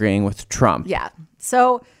disagreeing with Trump. Yeah.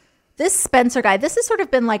 So this Spencer guy, this has sort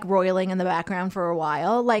of been like roiling in the background for a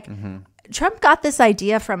while. Like Trump got this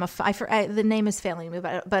idea from the name is failing me,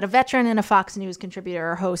 but a veteran and a Fox News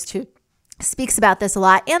contributor or host who speaks about this a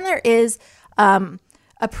lot. And there is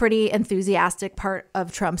a pretty enthusiastic part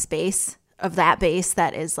of Trump's base, of that base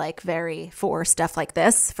that is like very for stuff like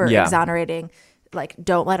this, for exonerating, like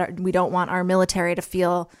we don't want our military to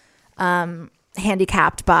feel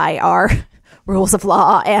handicapped by our rules of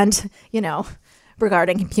law and,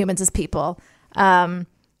 regarding humans as people.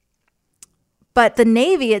 But the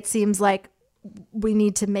Navy, it seems like we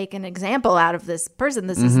need to make an example out of this person.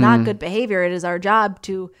 This is not good behavior. It is our job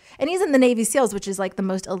to, and he's in the Navy SEALs, which is like the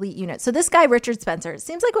most elite unit. So this guy, Richard Spencer, it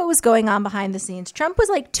seems like what was going on behind the scenes, Trump was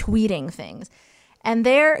like tweeting things. And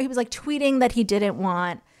he was like tweeting that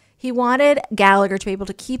he wanted Gallagher to be able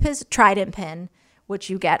to keep his trident pin,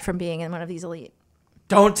 which you get from being in one of these elite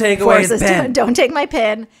Don't take away his pin. Don't take my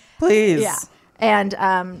pin. Please. Yeah. And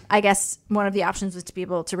I guess one of the options was to be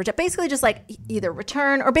able to basically just like either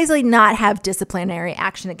return or basically not have disciplinary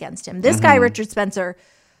action against him. This guy, Richard Spencer,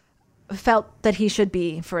 felt that he should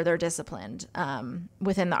be further disciplined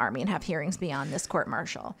within the Army and have hearings beyond this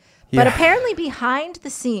court-martial. But apparently behind the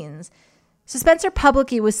scenes, so Spencer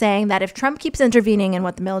publicly was saying that if Trump keeps intervening in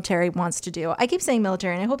what the military wants to do, I keep saying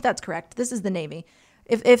military and I hope that's correct. This is the Navy.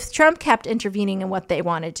 If Trump kept intervening in what they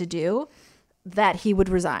wanted to do, that he would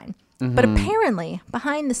resign. But apparently,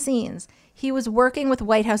 behind the scenes, he was working with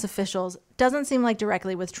White House officials, doesn't seem like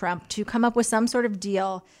directly with Trump, to come up with some sort of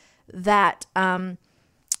deal that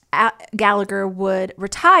Gallagher would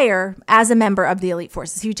retire as a member of the elite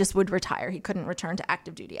forces. He just would retire. He couldn't return to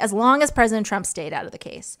active duty as long as President Trump stayed out of the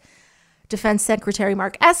case. Defense Secretary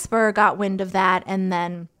Mark Esper got wind of that and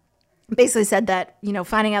then basically said that,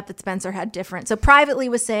 finding out that Spencer had different. So privately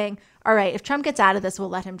was saying, all right, if Trump gets out of this, we'll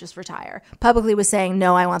let him just retire. Publicly was saying,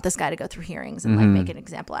 no, I want this guy to go through hearings and like make an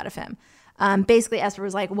example out of him. Basically, Esper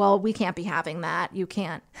was like, well, we can't be having that. You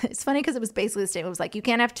can't. It's funny because it was basically the statement was like, you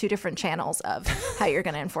can't have two different channels of how you're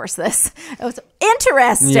going to enforce this. It was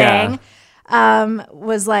interesting. Yeah.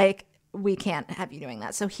 Was like, we can't have you doing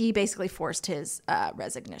that. So he basically forced his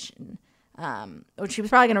resignation. Which he was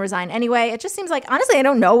probably going to resign anyway. It just seems like, honestly, I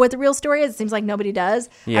don't know what the real story is. It seems like nobody does.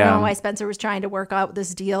 Yeah. I don't know why Spencer was trying to work out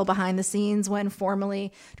this deal behind the scenes when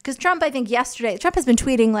formally, because Trump, I think yesterday, Trump has been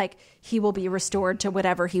tweeting like he will be restored to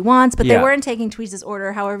whatever he wants, but they weren't taking tweets as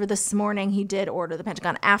order. However, this morning he did order the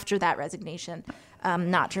Pentagon after that resignation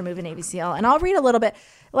not to remove a Navy SEAL. And I'll read a little bit.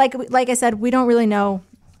 Like I said, we don't really know.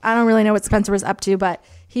 I don't really know what Spencer was up to, but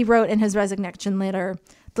he wrote in his resignation letter,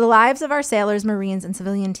 the lives of our sailors, Marines, and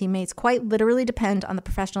civilian teammates quite literally depend on the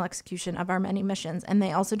professional execution of our many missions, and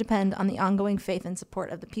they also depend on the ongoing faith and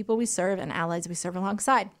support of the people we serve and allies we serve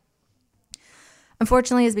alongside.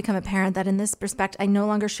 Unfortunately, it has become apparent that in this respect, I no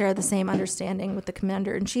longer share the same understanding with the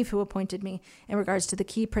Commander-in-Chief who appointed me in regards to the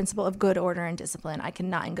key principle of good order and discipline. I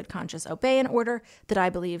cannot in good conscience obey an order that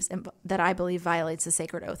I believe violates the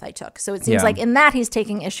sacred oath I took. So it seems like in that he's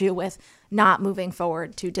taking issue with not moving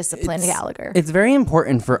forward to discipline Gallagher. It's very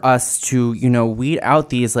important for us to, weed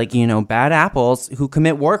out these bad apples who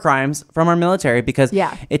commit war crimes from our military because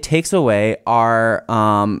it takes away our,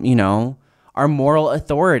 our moral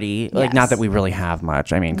authority, like not that we really have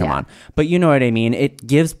much. I mean, come on. But you know what I mean? It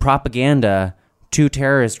gives propaganda to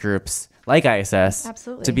terrorist groups like ISIS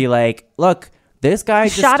to be like, look, this guy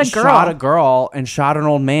just shot a girl and shot an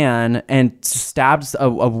old man and stabbed a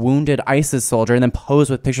wounded ISIS soldier and then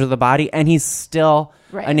posed with pictures of the body and he's still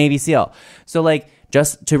a Navy SEAL. So like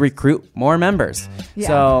just to recruit more members. Yeah.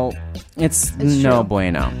 So it's no true.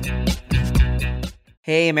 bueno.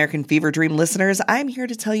 Hey, American Fever Dream listeners, I'm here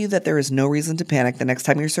to tell you that there is no reason to panic the next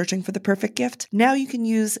time you're searching for the perfect gift. Now you can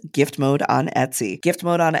use gift mode on Etsy. Gift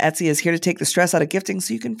mode on Etsy is here to take the stress out of gifting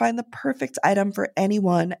so you can find the perfect item for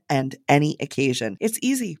anyone and any occasion. It's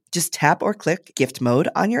easy. Just tap or click gift mode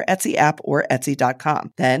on your Etsy app or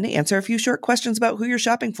Etsy.com. Then answer a few short questions about who you're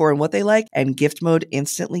shopping for and what they like, and gift mode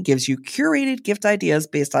instantly gives you curated gift ideas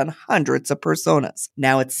based on hundreds of personas.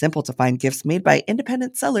 Now it's simple to find gifts made by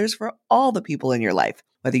independent sellers for all the people in your life.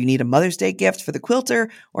 Whether you need a Mother's Day gift for the quilter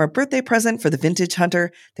or a birthday present for the vintage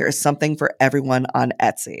hunter, there is something for everyone on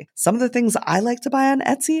Etsy. Some of the things I like to buy on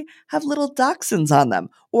Etsy have little dachshunds on them,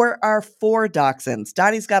 or are for dachshunds.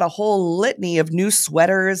 Dottie's got a whole litany of new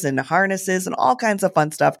sweaters and harnesses and all kinds of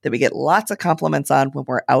fun stuff that we get lots of compliments on when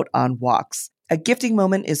we're out on walks. A gifting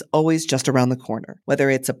moment is always just around the corner. Whether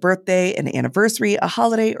it's a birthday, an anniversary, a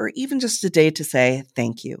holiday, or even just a day to say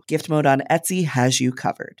thank you, gift mode on Etsy has you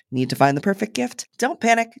covered. Need to find the perfect gift? Don't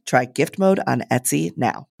panic. Try gift mode on Etsy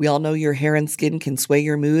now. We all know your hair and skin can sway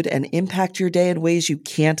your mood and impact your day in ways you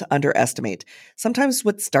can't underestimate. Sometimes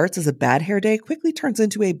what starts as a bad hair day quickly turns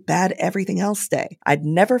into a bad everything else day. I'd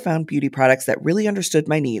never found beauty products that really understood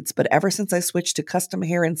my needs, but ever since I switched to custom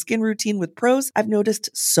hair and skin routine with Prose, I've noticed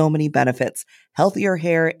so many benefits. Healthier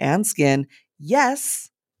hair and skin, yes,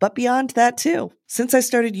 but beyond that too. Since I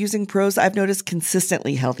started using Prose, I've noticed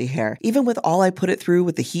consistently healthy hair. Even with all I put it through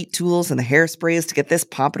with the heat tools and the hairsprays to get this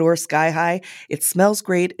pompadour sky high, it smells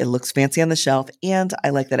great, it looks fancy on the shelf, and I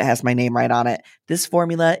like that it has my name right on it. This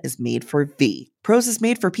formula is made for V. Prose is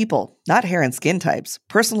made for people, not hair and skin types.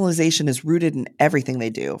 Personalization is rooted in everything they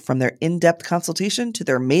do, from their in-depth consultation to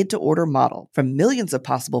their made-to-order model. From millions of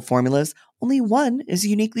possible formulas, only one is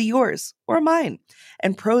uniquely yours or mine.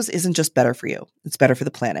 And Prose isn't just better for you, it's better for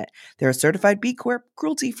the planet. They're a certified B Corp,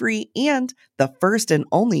 cruelty-free, and the first and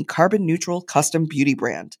only carbon-neutral custom beauty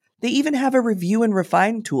brand. They even have a review and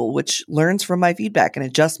refine tool which learns from my feedback and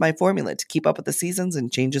adjusts my formula to keep up with the seasons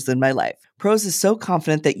and changes in my life. Prose is so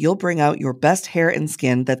confident that you'll bring out your best hair and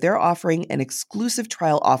skin that they're offering an exclusive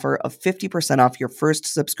trial offer of 50% off your first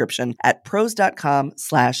subscription at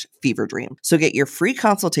prose.com/feverdream. So get your free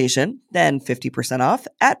consultation, then 50% off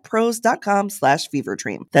at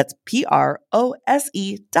prose.com/feverdream. That's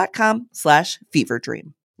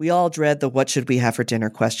prose.com/feverdream. We all dread the what should we have for dinner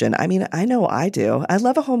question. I mean, I know I do. I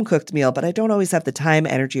love a home-cooked meal, but I don't always have the time,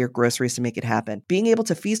 energy, or groceries to make it happen. Being able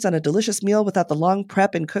to feast on a delicious meal without the long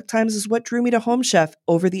prep and cook times is what drew me to Home Chef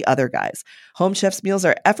over the other guys. Home Chef's meals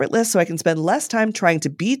are effortless, so I can spend less time trying to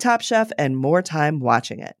be Top Chef and more time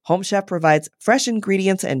watching it. Home Chef provides fresh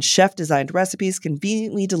ingredients and chef-designed recipes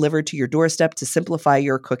conveniently delivered to your doorstep to simplify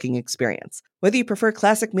your cooking experience. Whether you prefer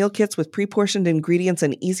classic meal kits with pre-portioned ingredients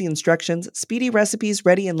and easy instructions, speedy recipes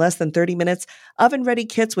ready in less than 30 minutes, oven-ready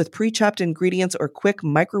kits with pre-chopped ingredients, or quick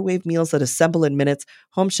microwave meals that assemble in minutes,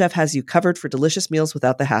 Home Chef has you covered for delicious meals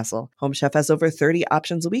without the hassle. Home Chef has over 30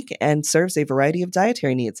 options a week and serves a variety of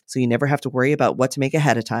dietary needs, so you never have to worry about what to make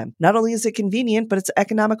ahead of time. Not only is it convenient, but it's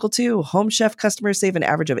economical too. Home Chef customers save an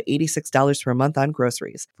average of $86 per month on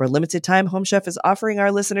groceries. For a limited time, Home Chef is offering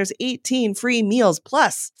our listeners 18 free meals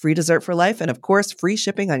plus free dessert for life and, of course, free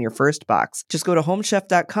shipping on your first box. Just go to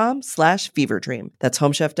homechef.com/feverdream. That's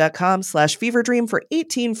homechef.com/feverdream for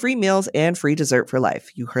 18 free meals and free dessert for life.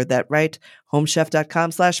 You heard that right.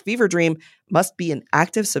 Homechef.com/feverdream. Must be an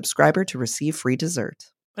active subscriber to receive free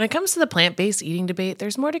dessert. When it comes to the plant-based eating debate,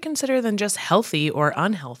 there's more to consider than just healthy or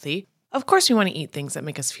unhealthy. Of course, we want to eat things that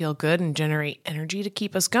make us feel good and generate energy to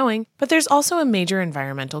keep us going, but there's also a major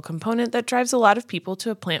environmental component that drives a lot of people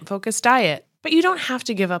to a plant-focused diet. But you don't have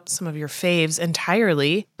to give up some of your faves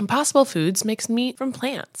entirely. Impossible Foods makes meat from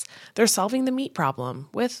plants. They're solving the meat problem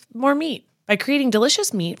with more meat. By creating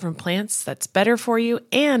delicious meat from plants that's better for you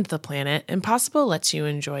and the planet, Impossible lets you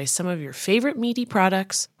enjoy some of your favorite meaty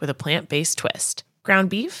products with a plant-based twist.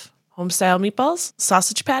 Ground beef, home-style meatballs,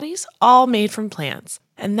 sausage patties, all made from plants.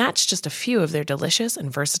 And that's just a few of their delicious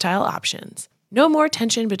and versatile options. No more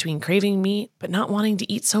tension between craving meat but not wanting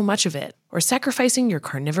to eat so much of it, or sacrificing your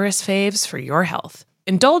carnivorous faves for your health.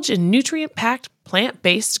 Indulge in nutrient-packed,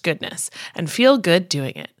 plant-based goodness and feel good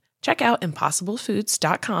doing it. Check out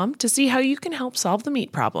impossiblefoods.com to see how you can help solve the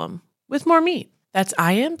meat problem with more meat. That's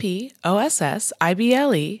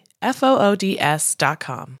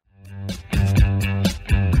IMPOSSIBLEFOODS.com.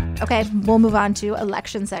 Okay, we'll move on to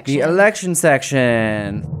election section. The election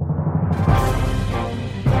section.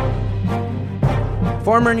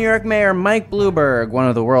 Former New York Mayor Mike Bloomberg, one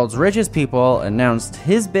of the world's richest people, announced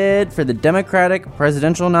his bid for the Democratic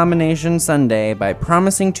presidential nomination Sunday by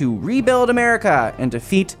promising to rebuild America and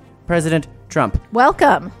defeat President Trump.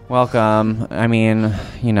 Welcome. I mean,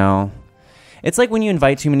 it's like when you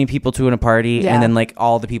invite too many people to a party and then like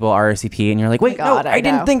all the people RSVP and you're like, wait, God, no, I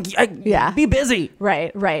didn't think. Be busy.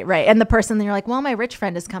 Right. And the person, you're like, well, my rich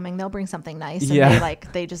friend is coming. They'll bring something nice. And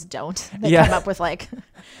they just don't. They come up with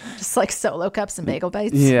just like solo cups and bagel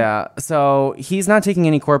bites. Yeah. So he's not taking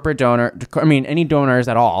any any donors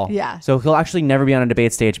at all. Yeah. So he'll actually never be on a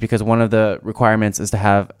debate stage because one of the requirements is to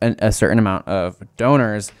have a certain amount of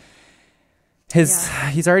donors.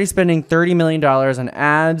 He's already spending $30 million on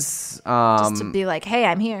ads. Just to be like, hey,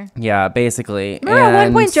 I'm here. Yeah, basically. Remember at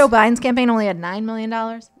one point Joe Biden's campaign only had $9 million?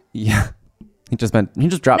 Yeah. He just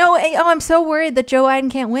dropped. No, I'm so worried that Joe Biden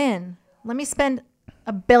can't win. Let me spend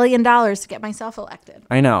 $1 billion to get myself elected.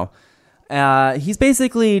 I know. He's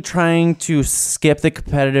basically trying to skip the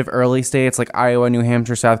competitive early states like Iowa, New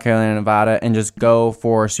Hampshire, South Carolina, Nevada, and just go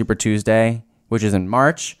for Super Tuesday, which is in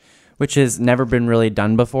March. Which has never been really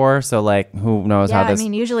done before. So, like, who knows how this... I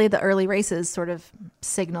mean, usually the early races sort of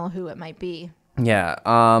signal who it might be. Yeah.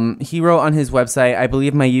 He wrote on his website, I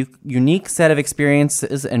believe my unique set of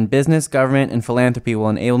experiences in business, government, and philanthropy will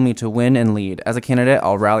enable me to win and lead. As a candidate,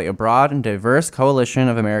 I'll rally a broad and diverse coalition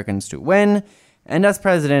of Americans to win. And as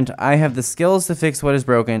president, I have the skills to fix what is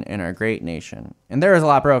broken in our great nation. And there is a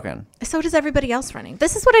lot broken. So does everybody else running.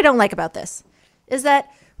 This is what I don't like about this, is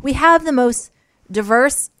that we have the most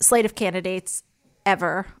diverse slate of candidates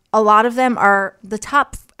ever. A lot of them are the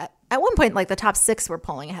top. At one point, like the top 6 were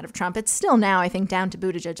polling ahead of Trump. It's still now, I think, down to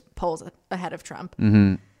Buttigieg polls ahead of Trump.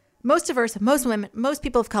 Mm-hmm. Most diverse, most women, most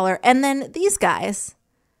people of color. And then these guys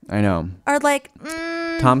I know. Are like,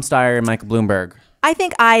 Tom Steyer and Michael Bloomberg. I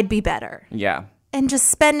think I'd be better. Yeah. And just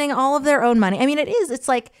spending all of their own money. I mean, it's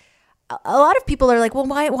like a lot of people are like, well,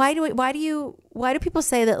 why do people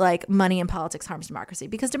say that like money in politics harms democracy?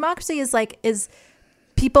 Because democracy is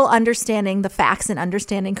people understanding the facts and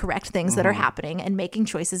understanding correct things that are happening and making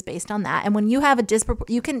choices based on that. And when you have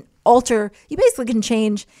you basically can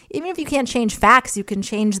change, even if you can't change facts, you can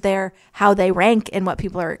change how they rank and what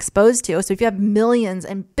people are exposed to. So if you have millions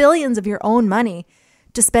and billions of your own money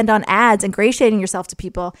to spend on ads, ingratiating yourself to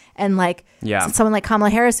people, and someone like Kamala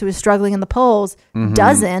Harris, who is struggling in the polls,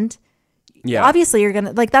 doesn't. Yeah. Obviously, you're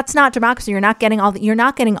gonna that's not democracy. You're not getting all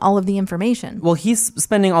of the information. Well, he's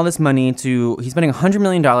spending all this money he's spending $100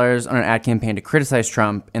 million on an ad campaign to criticize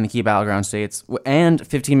Trump in the key battleground states, and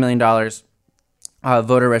 $15 million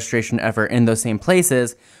voter registration effort in those same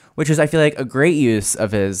places, which is, I feel like, a great use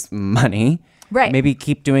of his money. Right. Maybe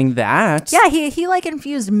keep doing that. Yeah, he like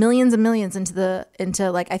infused millions and millions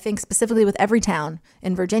into like, I think specifically with Everytown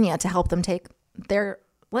in Virginia to help them take their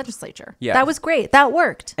legislature. Yeah. That was great. That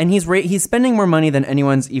worked. And he's spending more money than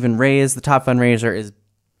anyone's even raised. The top fundraiser is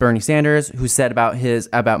Bernie Sanders, who said about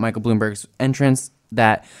Michael Bloomberg's entrance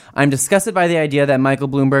that I'm disgusted by the idea that Michael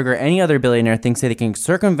Bloomberg or any other billionaire thinks that they can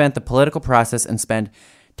circumvent the political process and spend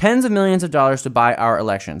tens of millions of dollars to buy our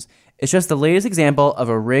elections. It's just the latest example of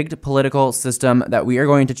a rigged political system that we are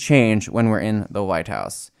going to change when we're in the White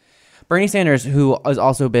House. Bernie Sanders, who has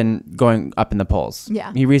also been going up in the polls.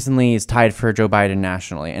 Yeah. He recently is tied for Joe Biden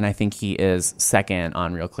nationally, and I think he is second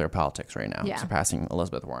on Real Clear Politics right now, surpassing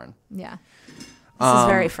Elizabeth Warren. Yeah. This is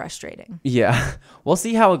very frustrating. Yeah. We'll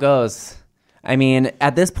see how it goes. I mean,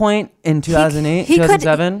 at this point in 2008,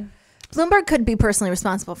 2007... Bloomberg could be personally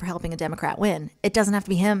responsible for helping a Democrat win. It doesn't have to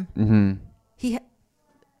be him. Mm-hmm.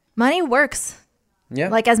 Money works. Yeah.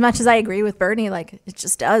 Like, as much as I agree with Bernie, like, it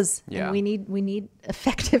just does. Yeah. And we need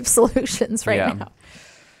effective solutions right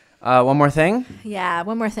now. One more thing? Yeah,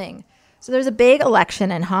 one more thing. So there's a big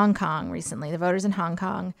election in Hong Kong recently. The voters in Hong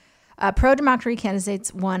Kong, pro-democracy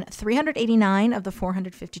candidates won 389 of the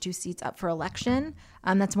 452 seats up for election.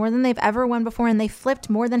 That's more than they've ever won before, and they flipped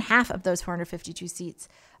more than half of those 452 seats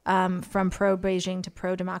from pro-Beijing to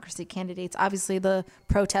pro-democracy candidates. Obviously, the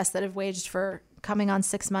protests that have waged for coming on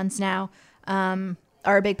 6 months now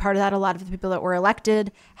are a big part of that. A lot of the people that were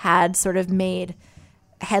elected had sort of made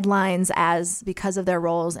headlines because of their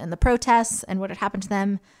roles in the protests and what had happened to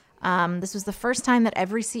them. This was the first time that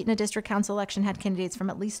every seat in a district council election had candidates from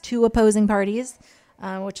at least 2 opposing parties,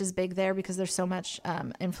 which is big there because there's so much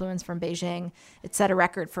influence from Beijing. It set a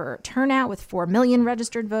record for turnout with 4 million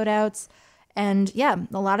registered vote outs. And yeah,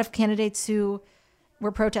 a lot of candidates who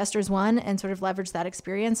were protesters won and sort of leveraged that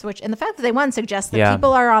experience, and the fact that they won suggests that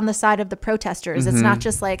people are on the side of the protesters. It's not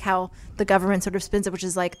just like how the government sort of spins it, which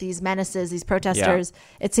is like these menaces, these protesters.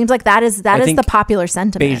 Yeah. It seems like that is the popular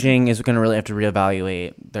sentiment. Beijing is going to really have to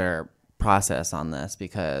reevaluate their process on this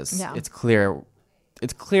because it's clear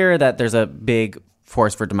that there's a big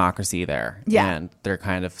force for democracy there. Yeah. And they're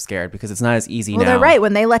kind of scared because it's not as easy now. Well, they're right.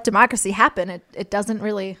 When they let democracy happen, it doesn't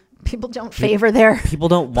really People don't favor their... People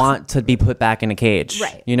don't want to be put back in a cage.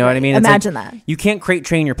 Right. You know what I mean? It's Imagine like, that. You can't crate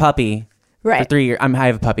train your puppy for 3 years. I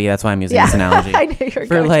have a puppy. That's why I'm using this analogy. I knew you were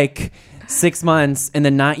for going like 6 months and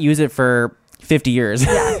then not use it for 50 years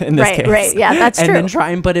in this case. Right. Yeah, that's true. And then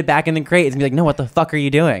try and put it back in the crate and be like, no, what the fuck are you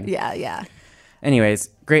doing? Yeah. Anyways,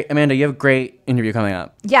 great. Amanda, you have a great interview coming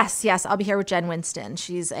up. Yes. I'll be here with Jen Winston.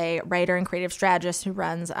 She's a writer and creative strategist who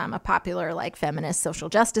runs a popular feminist social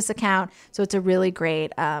justice account. So it's a really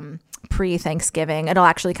great pre-Thanksgiving. It'll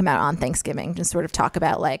actually come out on Thanksgiving to sort of talk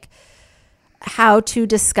about how to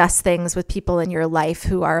discuss things with people in your life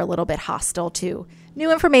who are a little bit hostile to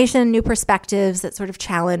new information, new perspectives that sort of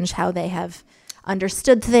challenge how they have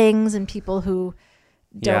understood things, and people who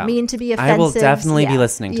don't mean to be offensive. I will definitely be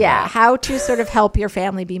listening to that. How to sort of help your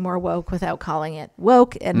family be more woke without calling it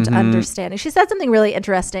woke, and understanding. She said something really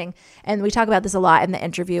interesting, and we talk about this a lot in the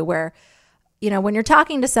interview, where, when you're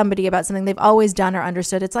talking to somebody about something they've always done or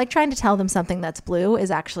understood, it's like trying to tell them something that's blue is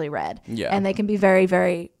actually red. Yeah. And they can be very,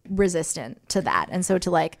 very resistant to that. And so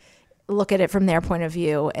to look at it from their point of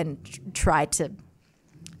view and try to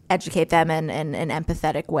educate them in an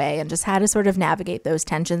empathetic way, and just how to sort of navigate those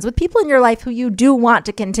tensions with people in your life who you do want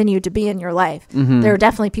to continue to be in your life. There are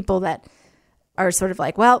definitely people that are sort of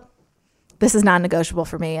well, this is non-negotiable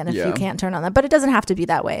for me, and if you can't turn on that, but it doesn't have to be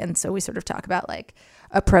that way. And so we sort of talk about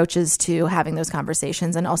approaches to having those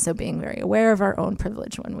conversations, and also being very aware of our own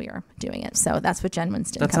privilege when we are doing it. So that's what Jen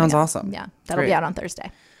Winston. That sounds out. awesome. Yeah, that'll be out on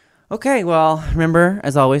Thursday. Okay, well, remember,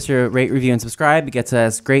 as always, to rate, review, and subscribe. It gets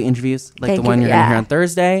us great interviews like the one you're going to hear on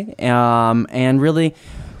Thursday, and really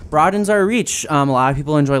broadens our reach. A lot of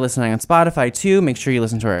people enjoy listening on Spotify, too. Make sure you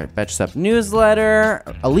listen to our Betches Up newsletter.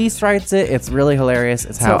 Elise writes it. It's really hilarious.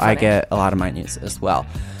 It's how I get a lot of my news as well.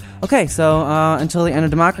 Okay, so until the end of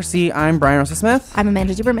democracy, I'm Brian Russell Smith. I'm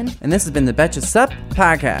Amanda Duberman. And this has been the Betches Up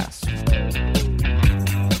podcast.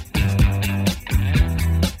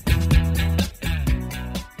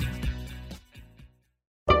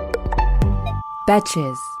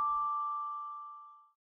 Betches.